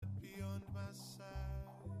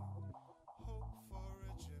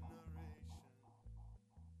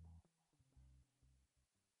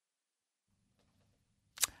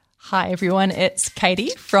Hi everyone, it's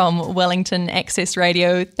Katie from Wellington Access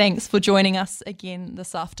Radio. Thanks for joining us again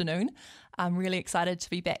this afternoon. I'm really excited to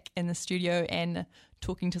be back in the studio and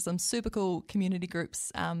talking to some super cool community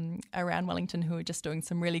groups around Wellington who are just doing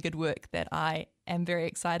some really good work that I am very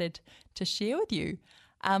excited to share with you.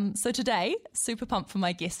 So today, super pumped for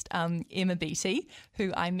my guest, Emma Beattie,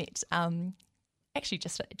 who I met actually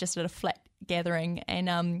just at a flat gathering.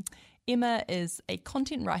 And Emma is a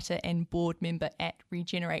content writer and board member at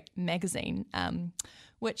Regenerate magazine,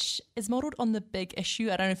 which is modelled on The Big Issue.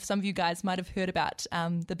 I don't know if some of you guys might have heard about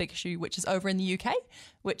The Big Issue, which is over in the UK,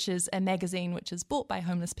 which is a magazine which is bought by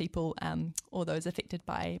homeless people or those affected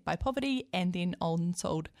by poverty and then owned and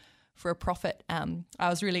sold for a profit. I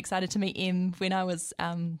was really excited to meet Em when I was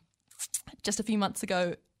just a few months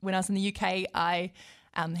ago when I was in the UK. I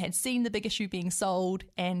had seen The Big Issue being sold,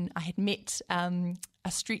 and I had met a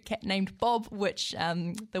street cat named Bob, which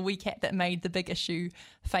the wee cat that made The Big Issue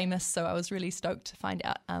famous. So I was really stoked to find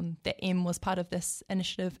out that Em was part of this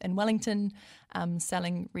initiative in Wellington,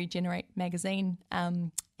 selling Regenerate magazine,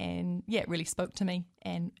 and yeah, it really spoke to me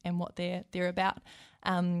and what they're about.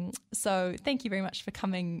 So thank you very much for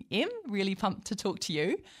coming, Em. Really pumped to talk to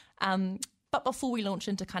you. But before we launch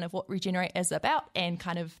into kind of what Regenerate is about and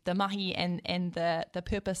kind of the mahi and the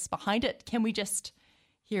purpose behind it, can we just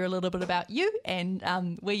hear a little bit about you and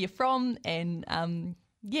where you're from and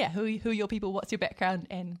who are your people, what's your background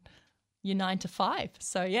and your 9 to 5?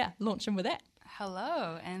 So yeah, launch in with that.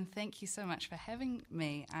 Hello, and thank you so much for having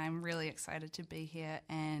me. I'm really excited to be here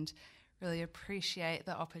and really appreciate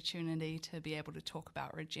the opportunity to be able to talk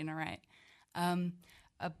about Regenerate.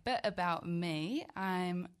 A bit about me.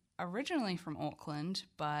 I'm originally from Auckland,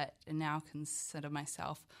 but now consider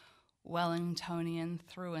myself Wellingtonian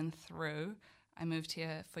through and through. I moved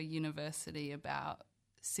here for university about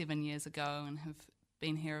 7 years ago and have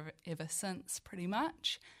been here ever since, pretty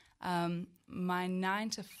much. My 9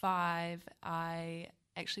 to 5, I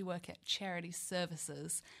actually work at Charity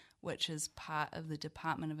Services, which is part of the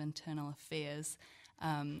Department of Internal Affairs.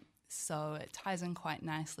 So it ties in quite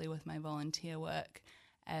nicely with my volunteer work,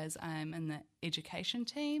 as I'm in the education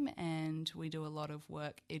team, and we do a lot of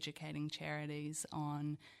work educating charities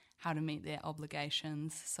on how to meet their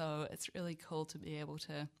obligations. So it's really cool to be able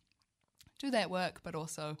to do that work, but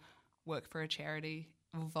also work for a charity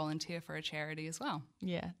or volunteer for a charity as well.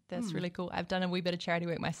 Yeah, that's really cool. I've done a wee bit of charity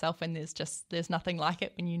work myself, and there's nothing like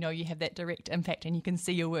it when you know you have that direct impact and you can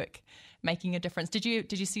see your work making a difference. Did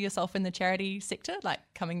you see yourself in the charity sector, like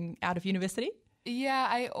coming out of university? Yeah,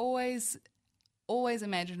 I always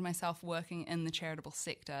imagined myself working in the charitable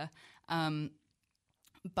sector,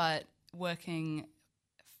 but working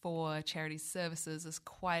for Charity Services is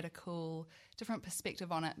quite a cool, different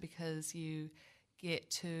perspective on it, because you get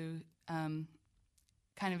to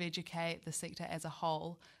kind of educate the sector as a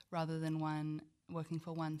whole rather than working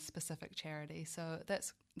for one specific charity. So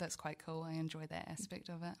that's quite cool. I enjoy that aspect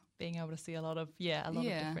of it. Being able to see a lot of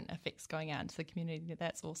different effects going out into the community.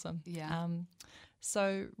 That's awesome. Yeah.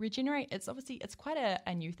 So Regenerate, it's quite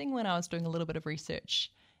a new thing. When I was doing a little bit of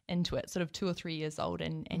research into it, sort of 2 or 3 years old,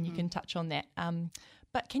 and you can touch on that.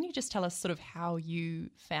 But can you just tell us sort of how you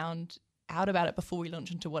found out about it before we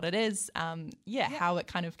launch into what it is? How it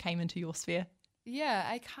kind of came into your sphere.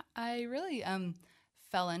 Yeah, I really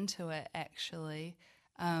fell into it, actually,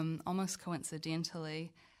 almost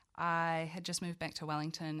coincidentally. I had just moved back to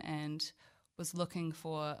Wellington and was looking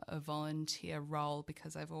for a volunteer role,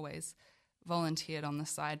 because I've always volunteered on the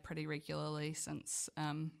side pretty regularly since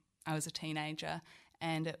I was a teenager.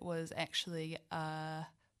 And it was actually a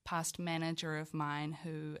past manager of mine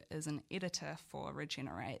who is an editor for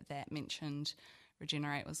Regenerate that mentioned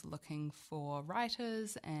Regenerate was looking for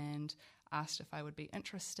writers and asked if I would be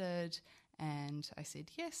interested, and I said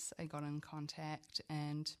yes. I got in contact,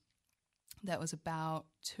 and that was about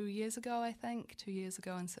 2 years ago, I think, 2 years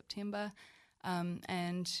ago in September.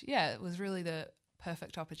 And yeah, it was really the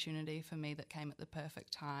perfect opportunity for me that came at the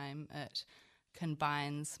perfect time. It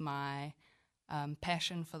combines my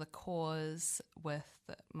passion for the cause with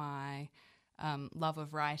my love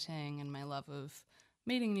of writing and my love of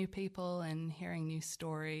meeting new people and hearing new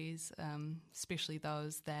stories, especially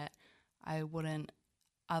those that I wouldn't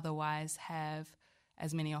otherwise have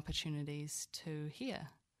as many opportunities to hear.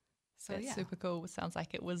 So that's super cool. It sounds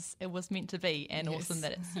like it was meant to be, and yes. Awesome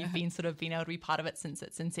that you've been able to be part of it since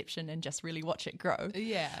its inception and just really watch it grow.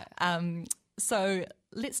 Yeah. So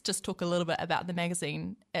let's just talk a little bit about the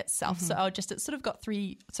magazine itself. So it's sort of got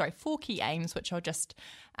 4 key aims, which I'll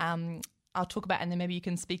talk about, and then maybe you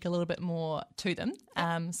can speak a little bit more to them.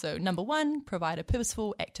 So number 1, provide a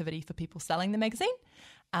purposeful activity for people selling the magazine.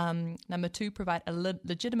 Number 2, provide a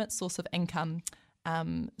legitimate source of income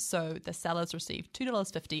So the sellers receive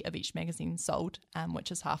 $2.50 of each magazine sold,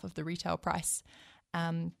 which is half of the retail price.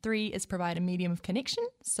 3 is provide a medium of connection.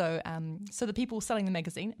 So the people selling the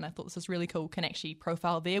magazine, and I thought this was really cool, can actually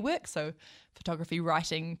profile their work. So photography,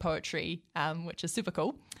 writing, poetry, which is super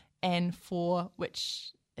cool. And 4,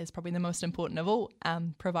 which is probably the most important of all,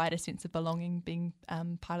 provide a sense of belonging, being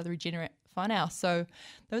part of the Regenerate whānau. So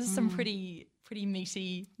those are some pretty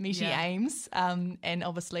meaty aims, and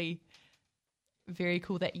obviously very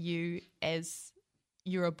cool that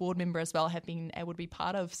you're a board member as well, have been able to be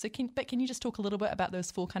part of. So can you just talk a little bit about those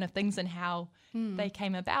 4 kind of things and how they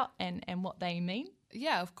came about and what they mean?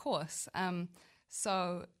 Yeah, of course.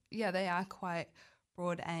 They are quite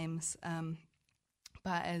broad aims,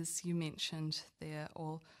 but as you mentioned, they're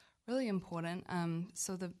all really important.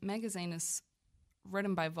 So the magazine is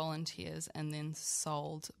written by volunteers and then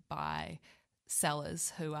sold by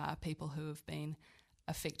sellers, who are people who have been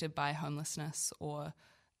affected by homelessness or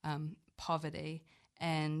poverty,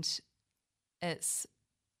 and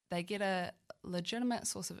they get a legitimate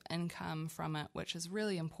source of income from it, which is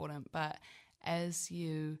really important. But as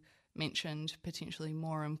you mentioned, potentially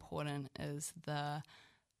more important is the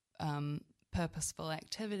purposeful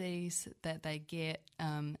activities that they get,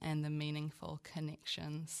 and the meaningful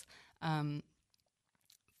connections.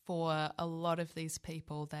 For a lot of these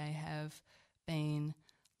people, they have been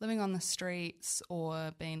living on the streets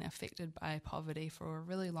or been affected by poverty for a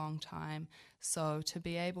really long time. So to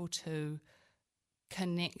be able to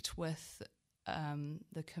connect with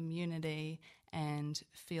the community and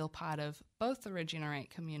feel part of both the Regenerate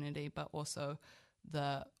community but also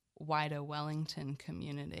the wider Wellington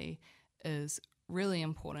community is really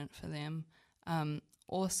important for them.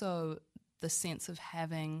 Also, the sense of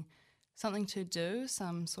having something to do,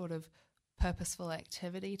 some sort of purposeful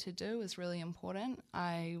activity to do is really important.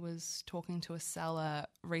 I was talking to a seller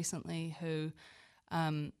recently who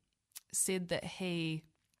said that he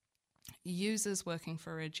uses working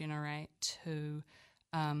for Regenerate to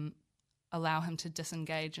allow him to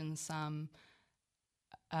disengage in some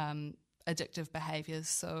addictive behaviours.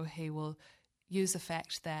 So he will use the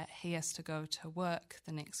fact that he has to go to work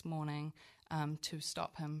the next morning to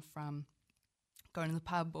stop him from going to the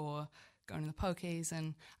pub or going to the pokies,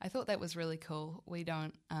 and I thought that was really cool. We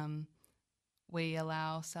don't, we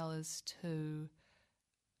allow sellers to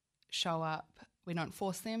show up. We don't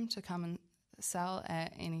force them to come and sell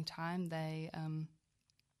at any time. They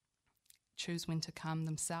choose when to come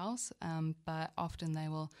themselves, but often they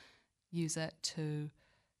will use it to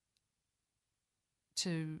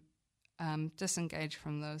disengage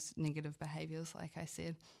from those negative behaviours, like I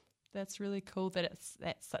said. That's really cool that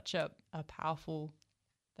that's such a powerful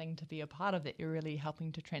thing to be a part of, that you're really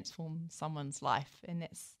helping to transform someone's life. And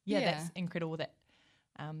that's incredible that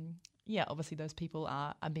obviously those people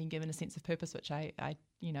are being given a sense of purpose, which I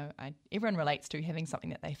everyone relates to, having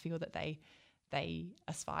something that they feel that they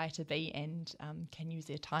aspire to be and can use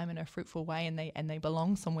their time in a fruitful way, and they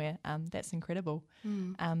belong somewhere. That's incredible.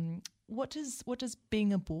 What does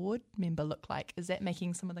being a board member look like? Is that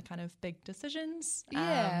making some of the kind of big decisions?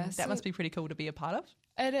 That must be pretty cool to be a part of.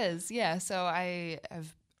 It is, yeah. So I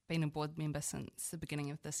have been a board member since the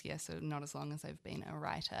beginning of this year, so not as long as I've been a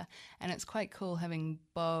writer. And it's quite cool having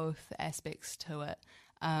both aspects to it.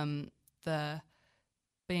 The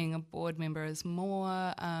being a board member is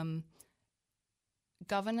more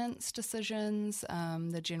governance decisions,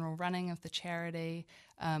 the general running of the charity,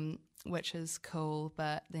 which is cool,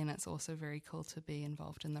 but then it's also very cool to be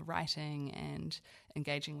involved in the writing and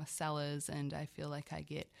engaging with sellers, and I feel like I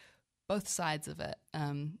get both sides of it,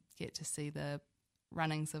 get to see the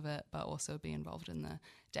runnings of it, but also be involved in the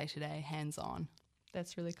day-to-day hands-on.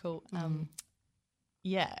 That's really cool.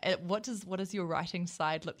 What does your writing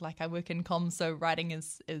side look like? I work in comms, so writing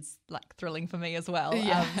is like thrilling for me as well.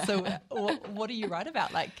 So what do you write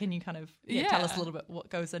about? Like, can you kind of tell us a little bit what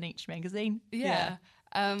goes in each magazine?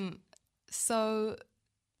 So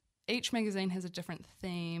each magazine has a different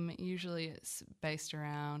theme. Usually it's based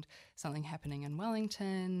around something happening in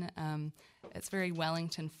Wellington. It's very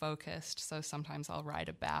Wellington focused, so sometimes I'll write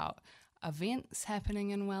about events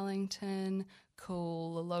happening in Wellington,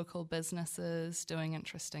 cool local businesses doing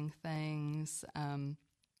interesting things,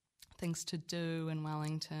 things to do in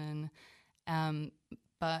Wellington.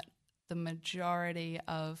 But the majority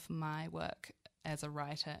of my work as a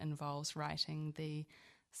writer involves writing the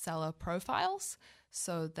seller profiles.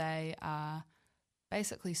 So they are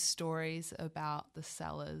basically stories about the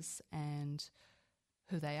sellers and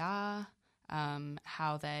who they are,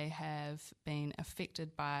 how they have been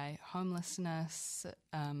affected by homelessness,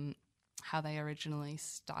 how they originally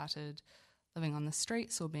started living on the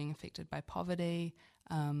streets or being affected by poverty,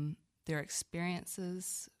 their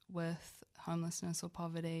experiences with homelessness or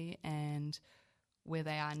poverty and where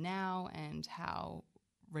they are now and how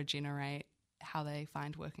they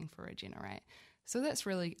find working for Regenerate. So that's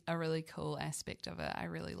really a really cool aspect of it. I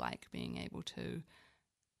really like being able to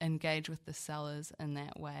engage with the sellers in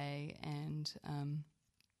that way and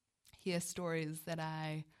hear stories that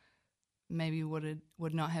I maybe would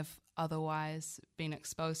not have otherwise been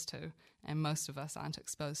exposed to, and most of us aren't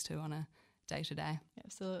exposed to on a day-to-day.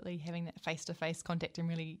 Absolutely, having that face-to-face contact and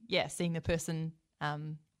really, seeing the person,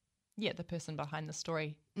 the person behind the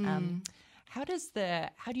story. How do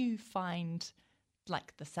you find,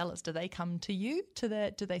 like, the sellers? Do they come to you? Do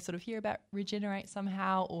they sort of hear about Regenerate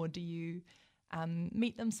somehow, or do you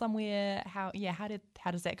meet them somewhere? How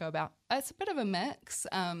does that go about? It's a bit of a mix.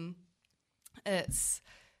 It's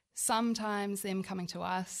sometimes them coming to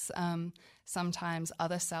us, sometimes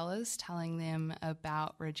other sellers telling them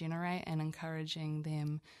about Regenerate and encouraging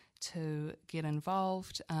them to get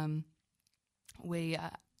involved.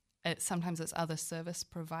 Sometimes it's other service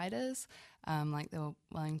providers, like the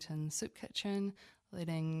Wellington Soup Kitchen,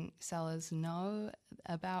 letting sellers know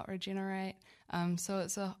about Regenerate. So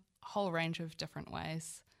it's a whole range of different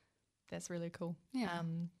ways. That's really cool. Yeah.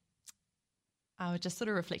 I was just sort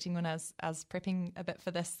of reflecting when I was prepping a bit for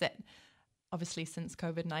this, that obviously since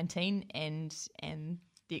COVID-19 and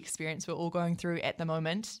the experience we're all going through at the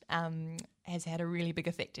moment has had a really big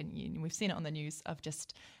effect. And we've seen it on the news of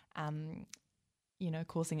just,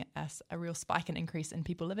 causing us a real spike and increase in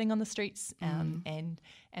people living on the streets and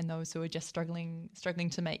those who are just struggling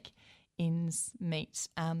to make ends meet.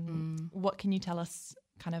 What can you tell us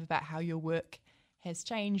kind of about how your work has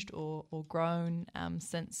changed or grown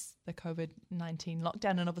since the COVID-19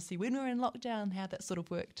 lockdown, and obviously when we were in lockdown, how that sort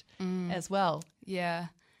of worked as well? Yeah.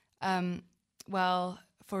 Well,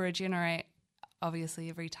 for Regenerate, obviously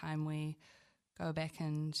every time we go back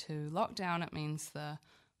into lockdown, it means the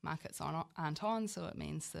markets aren't on, so it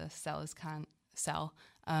means the sellers can't sell,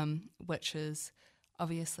 which is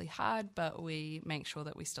obviously hard, but we make sure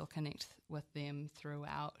that we still connect with them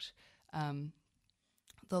throughout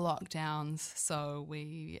the lockdowns, so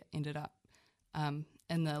we ended up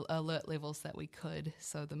in the alert levels that we could.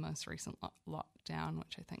 So the most recent lockdown,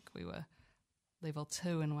 which I think we were level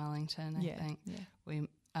 2 in Wellington, we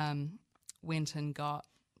went and got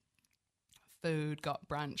food, got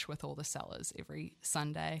brunch with all the sellers every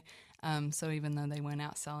Sunday. So even though they weren't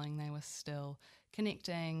out selling, they were still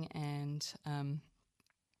connecting and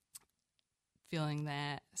feeling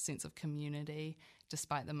that sense of community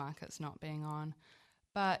despite the markets not being on.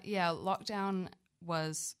 But yeah, lockdown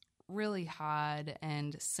was really hard,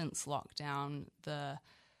 and since lockdown, the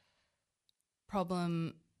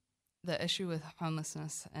issue with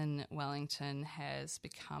homelessness in Wellington has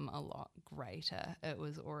become a lot greater. It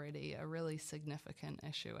was already a really significant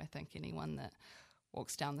issue. I think anyone that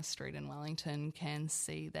walks down the street in Wellington can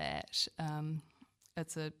see that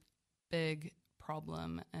it's a big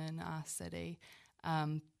problem in our city.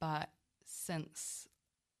 But since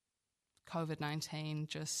COVID-19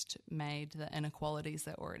 just made the inequalities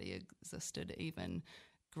that already existed even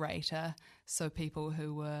greater. So people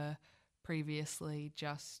who were previously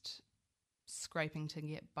just scraping to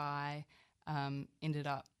get by ended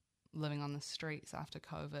up living on the streets after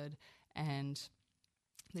COVID. And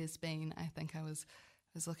there's been, I think I was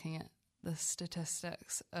looking at the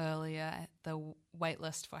statistics earlier, the wait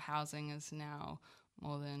list for housing is now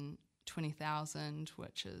more than 20,000,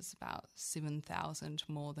 which is about 7,000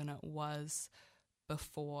 more than it was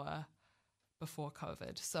before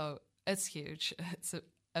COVID. So it's huge. It's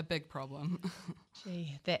a big problem.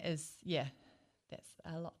 Gee, that's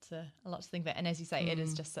a lot to think about. And as you say, it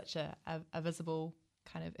is just such a visible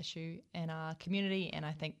kind of issue in our community. And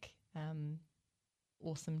I think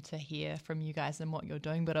awesome to hear from you guys and what you're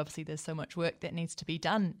doing. But obviously, there's so much work that needs to be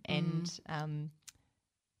done. And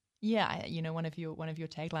one of your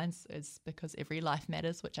taglines is because every life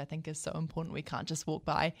matters, which I think is so important. We can't just walk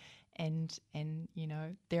by, and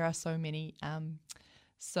there are so many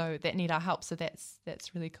so that need our help. So that's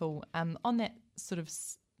really cool. On that sort of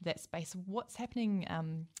that space, what's happening?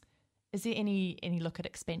 Is there any look at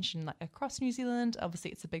expansion like across New Zealand? Obviously,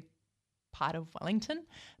 it's a big part of Wellington,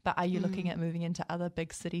 but are you looking at moving into other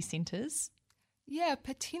big city centres? Yeah,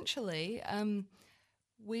 potentially.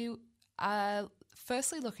 We are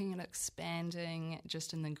firstly looking at expanding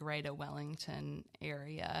just in the greater Wellington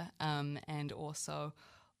area, and also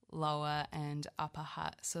Lower and Upper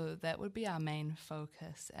Hutt. So that would be our main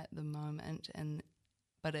focus at the moment,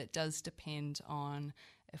 but it does depend on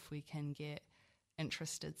if we can get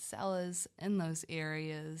interested sellers in those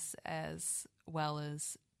areas, as well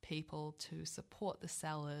as people to support the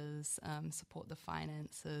sellers, support the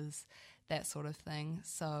finances, that sort of thing.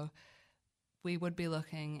 So we would be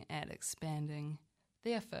looking at expanding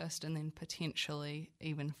there first and then potentially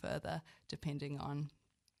even further depending on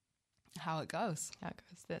how it goes.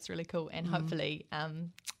 That's really cool. And hopefully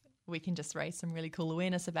we can just raise some really cool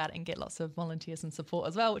awareness about it and get lots of volunteers and support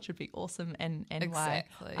as well, which would be awesome. And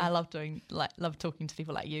exactly. why I love talking to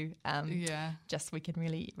people like you. Just we can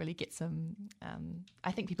really get some.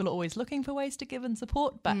 I think people are always looking for ways to give and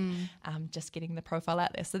support, but just getting the profile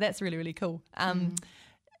out there. So that's really, really cool.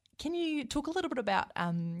 Can you talk a little bit about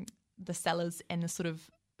the sellers and the sort of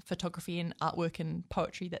photography and artwork and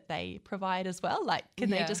poetry that they provide as well? Like, can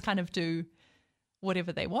they just kind of do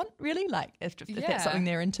whatever they want, really? Like, if that's something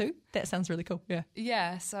they're into? That sounds really cool.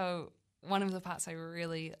 Yeah, so one of the parts I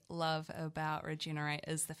really love about Regenerate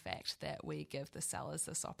is the fact that we give the sellers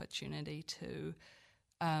this opportunity to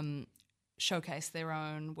showcase their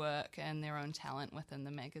own work and their own talent within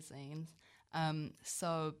the magazine.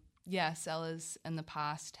 Sellers in the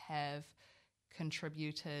past have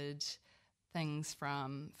contributed things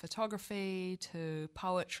from photography to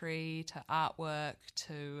poetry to artwork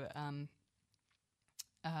to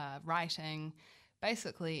writing,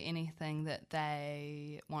 basically anything that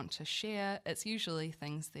they want to share. It's usually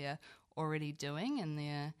things they're already doing in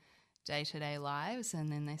their day-to-day lives,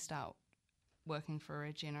 and then they start working for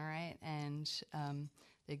Regenerate and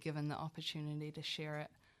they're given the opportunity to share it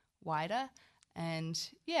wider. And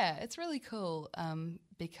it's really cool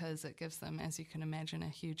because it gives them, as you can imagine, a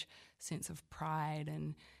huge sense of pride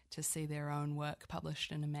and to see their own work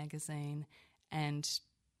published in a magazine, and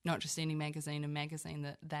not just any magazine, a magazine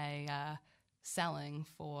that they are selling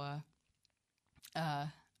for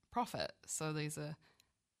profit. So these are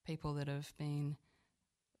people that have been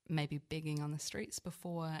maybe begging on the streets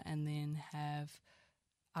before and then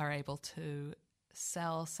are able to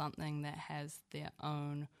sell something that has their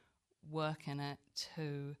own work in it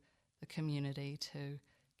to the community to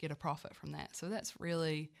get a profit from that. So that's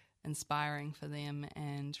really inspiring for them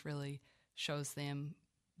and really shows them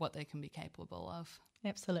what they can be capable of.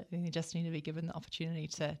 Absolutely. They just need to be given the opportunity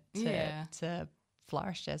to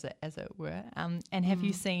flourish, as it were. And have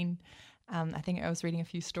you seen, I think I was reading a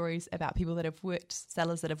few stories about people that have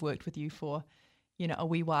sellers that have worked with you for, a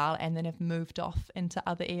wee while and then have moved off into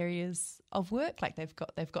other areas of work, like they've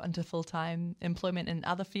got into full-time employment in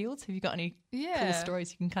other fields. Have you got any cool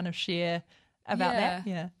stories you can kind of share about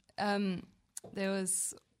that? There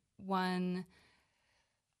was one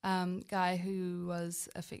guy who was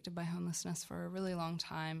affected by homelessness for a really long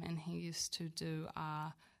time, and he used to do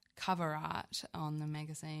our cover art on the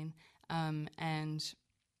magazine, and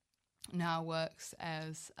now works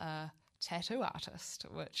as a tattoo artist,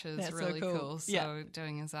 which is That's really so cool. So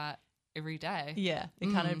doing his art every day. Yeah, they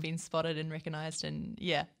kind of been spotted and recognised, and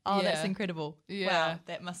that's incredible. Yeah. Wow,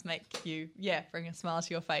 that must make you bring a smile to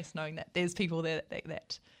your face knowing that there's people there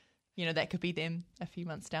that that could be them a few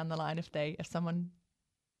months down the line if someone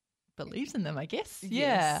believes in them, I guess.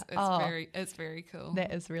 Yes, it's very cool.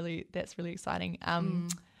 That's really exciting.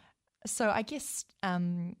 So I guess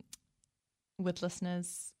with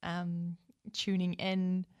listeners tuning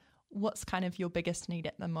in, what's kind of your biggest need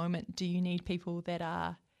at the moment? Do you need people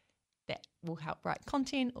that will help write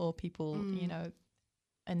content, or people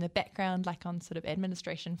in the background, like on sort of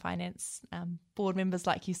administration, finance, board members,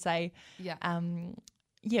 like you say?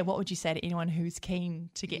 What would you say to anyone who's keen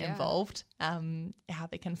to get involved, how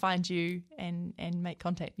they can find you and make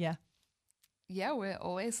contact? We're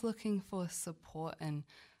always looking for support in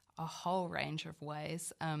a whole range of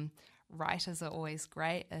ways. Writers are always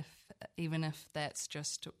great, even if that's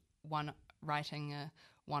just writing a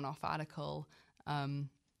one-off article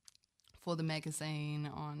for the magazine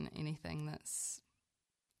on anything that's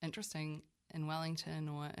interesting in Wellington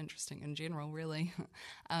or interesting in general, really.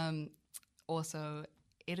 Also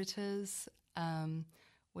editors.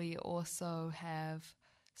 We also have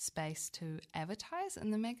space to advertise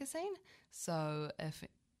in the magazine. So if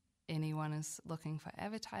anyone is looking for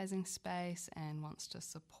advertising space and wants to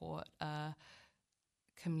support a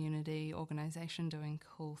community organisation doing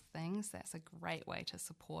cool things, that's a great way to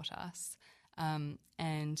support us.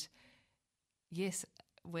 And yes,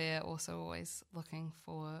 we're also always looking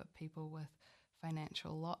for people with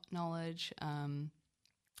financial knowledge,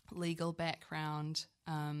 legal background,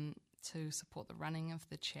 to support the running of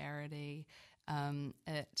the charity.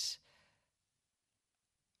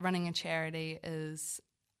 Running a charity is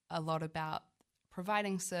a lot about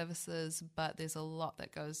providing services, but there's a lot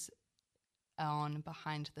that goes on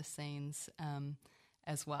behind the scenes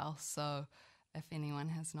as well. So if anyone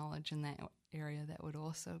has knowledge in that area, that would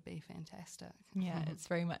also be fantastic. It's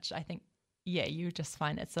very much, I think, yeah, you just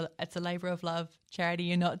find it's a labor of love charity.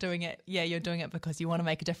 You're not doing it. Yeah, you're doing it because you want to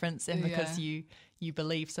make a difference and because you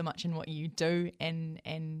believe so much in what you do, and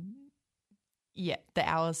yeah, the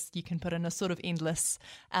hours you can put in are sort of endless.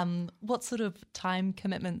 What sort of time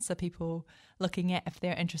commitments are people looking at if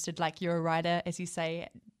they're interested? Like, you're a writer, as you say.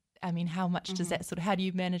 I mean, how much does that how do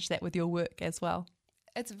you manage that with your work as well?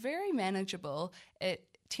 It's very manageable. It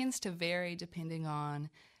tends to vary depending on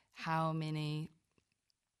how many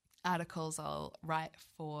articles I'll write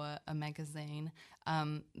for a magazine,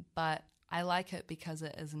 but I like it because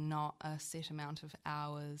it is not a set amount of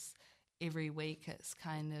hours every week. It's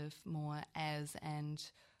kind of more as and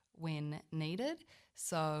when needed.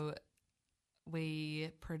 So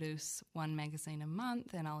we produce one magazine a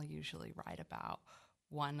month, and I'll usually write about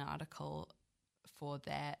one article for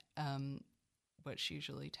that, which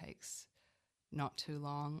usually takes not too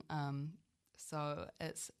long. So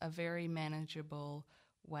it's a very manageable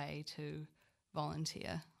way to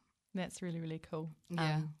volunteer. That's really, really cool.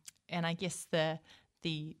 Yeah. And I guess the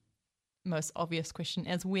most obvious question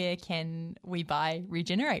is, where can we buy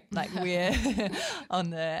Regenerate? Like, where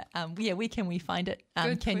on the where can we find it?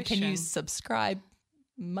 Can you subscribe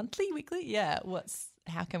monthly, weekly? Yeah.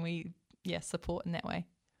 How can we support in that way?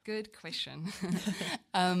 Good question.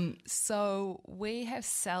 So we have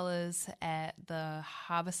sellers at the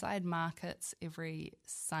Harbourside markets every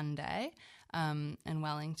Sunday in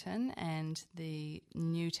Wellington, and the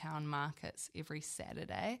Newtown markets every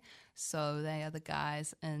Saturday. So they are the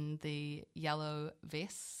guys in the yellow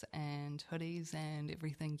vests and hoodies and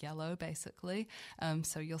everything yellow, basically.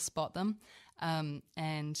 So you'll spot them.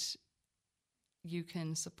 And you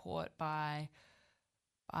can support by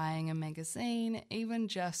buying a magazine, even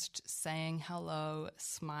just saying hello,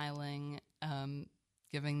 smiling,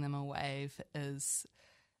 giving them a wave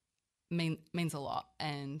means a lot.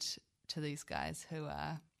 And to these guys who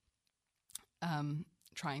are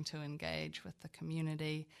trying to engage with the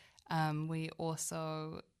community. We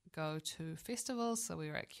also go to festivals, so we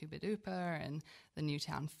were at Cuba Duper and the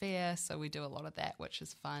Newtown Fair, so we do a lot of that, which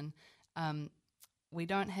is fun. We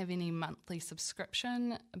don't have any monthly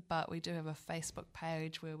subscription, but we do have a Facebook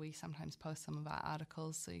page where we sometimes post some of our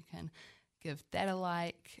articles, so you can give that a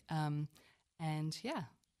like. And yeah.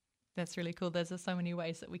 That's really cool. There's so many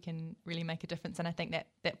ways that we can really make a difference. And I think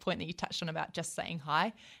that point that you touched on about just saying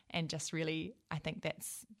hi and just really, I think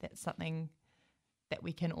that's something that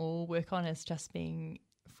we can all work on, is just being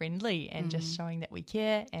friendly and just showing that we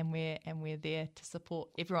care, and we're there to support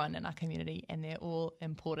everyone in our community, and they're all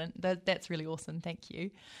important. That's really awesome. Thank you.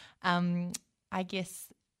 I guess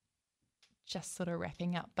just sort of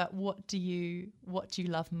wrapping up, but what do you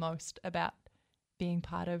love most about being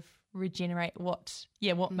part of Regenerate? What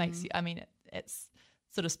makes you, I mean, it's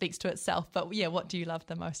sort of speaks to itself, but yeah, what do you love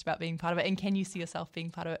the most about being part of it? And can you see yourself being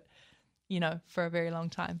part of it, for a very long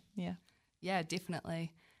time? Yeah,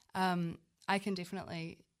 definitely. I can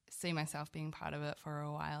definitely see myself being part of it for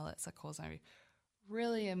a while. It's a cause I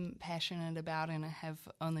really am passionate about, and I have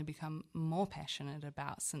only become more passionate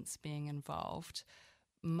about since being involved.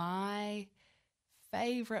 My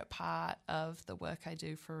favorite part of the work I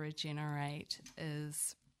do for Regenerate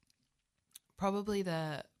is probably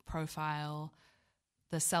the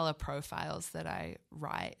seller profiles that I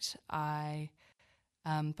write.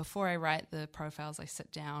 Before I write the profiles, I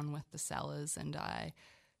sit down with the sellers and I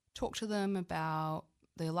talk to them about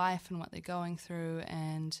their life and what they're going through,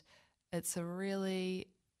 and I really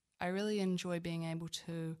enjoy being able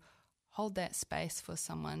to hold that space for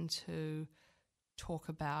someone to talk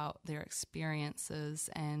about their experiences.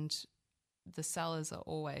 And the sellers are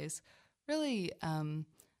always really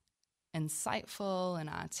insightful and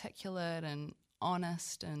articulate and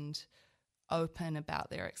honest and open about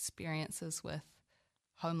their experiences with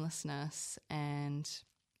homelessness, and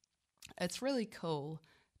it's really cool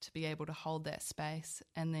to be able to hold that space,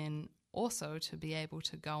 and then also to be able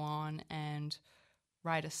to go on and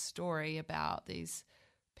write a story about these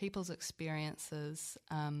people's experiences,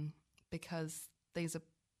 because these are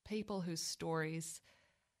people whose stories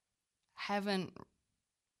haven't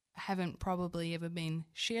probably ever been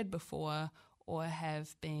shared before, or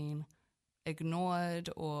have been ignored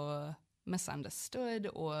or misunderstood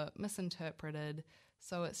or misinterpreted.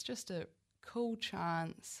 So it's just a cool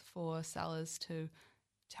chance for sellers to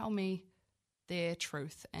tell me their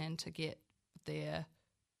truth and to get their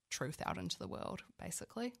truth out into the world,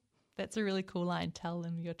 basically. That's a really cool line, tell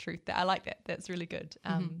them your truth. I like that. That's really good.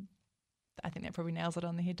 I think that probably nails it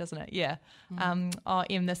on the head, doesn't it? Yeah. Em,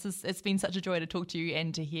 it's been such a joy to talk to you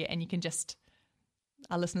and to hear, and you can just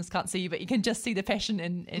our listeners can't see you, but you can just see the passion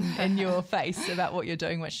in your face about what you're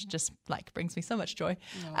doing, which just like brings me so much joy.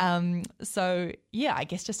 So yeah, I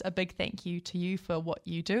guess just a big thank you to you for what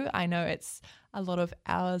you do. I know it's a lot of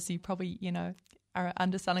hours. You probably, are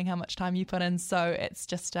underselling how much time you put in. So it's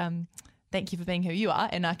just thank you for being who you are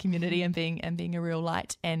in our community and being a real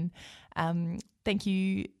light. And thank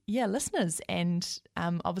you, listeners. And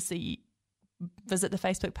obviously visit the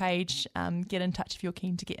Facebook page, get in touch if you're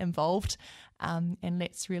keen to get involved, and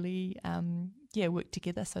let's really work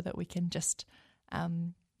together so that we can just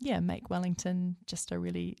make Wellington just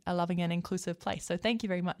a loving and inclusive place. So thank you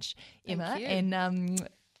very much, Emma. And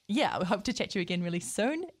I hope to chat to you again really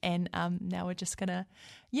soon. And now we're just gonna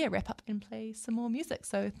wrap up and play some more music.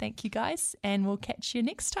 So thank you guys, and we'll catch you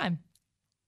next time.